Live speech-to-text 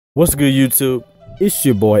What's good, YouTube? It's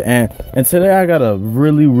your boy Ant, and today I got a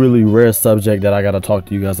really rare subject that I gotta talk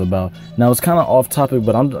to you guys about. Now it's kind of off topic,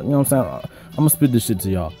 but you know what I'm saying, I'm gonna spit this shit to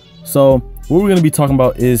y'all. So what we're gonna be talking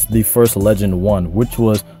about is the first Legend 1, which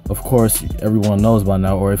was, of course, everyone knows by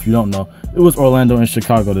now, or if you don't know, it was Orlando in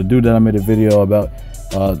Chicago, the dude that I made a video about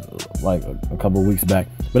like a couple weeks back.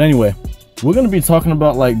 But anyway, we're gonna be talking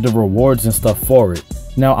about like the rewards and stuff for it.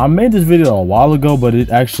 Now I made this video a while ago, but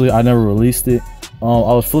I never released it.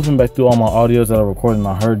 I was flipping back through all my audios that I recorded, and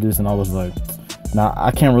I heard this and I was like, nah,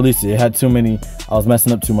 I can't release it. It had too many, I was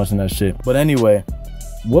messing up too much in that shit. But anyway,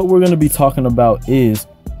 what we're gonna be talking about is,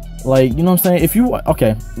 like, you know what I'm saying, if you,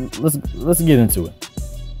 okay, let's get into it.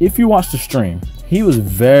 If you watch the stream, he was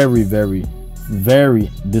very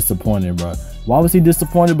disappointed, bro. Why was he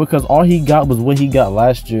disappointed? Because all he got was what he got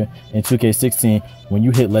last year in 2K16 when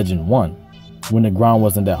you hit Legend 1, when the grind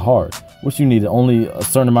wasn't that hard. What you needed only a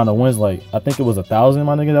certain amount of wins, like I think it was 1,000,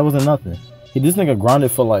 my nigga. That wasn't nothing. This nigga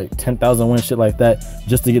grinded for like 10,000 wins, shit like that,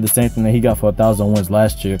 just to get the same thing that he got for 1,000 wins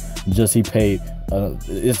last year. Just he paid,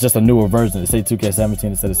 it's just a newer version. Say 2K17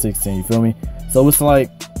 instead of 16. You feel me? So it's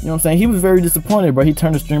like, you know what I'm saying, he was very disappointed, bro. He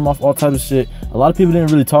turned the stream off, all types of shit. A lot of people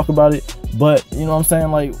didn't really talk about it, but you know what I'm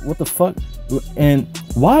saying, like, what the fuck? And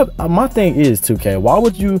why? My thing is, 2K, why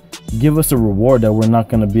would you give us a reward that we're not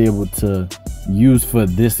gonna be able to use for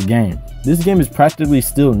this game? This game is practically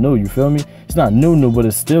still new, you feel me? It's not new, but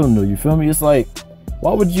it's still new, you feel me? It's like,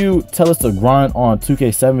 why would you tell us to grind on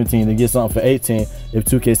 2K17 to get something for 18 if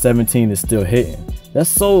 2K17 is still hitting? That's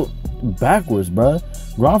so backwards, bruh.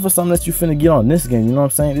 Grind for something that you finna get on this game, you know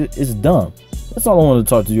what I'm saying? It's dumb. That's all I wanted to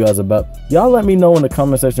talk to you guys about. Y'all let me know in the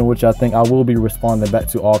comment section what y'all think. I will be responding back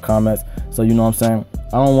to all comments, so you know what I'm saying?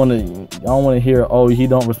 I don't want to hear, oh, he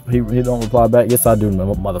don't reply back. Yes I do,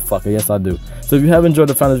 motherfucker. Yes I do. So if you have enjoyed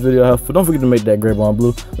the final video, don't forget to make that gray on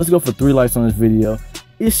blue. Let's go for 3 likes on this video.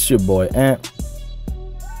 It's your boy Ant,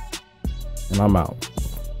 and I'm out.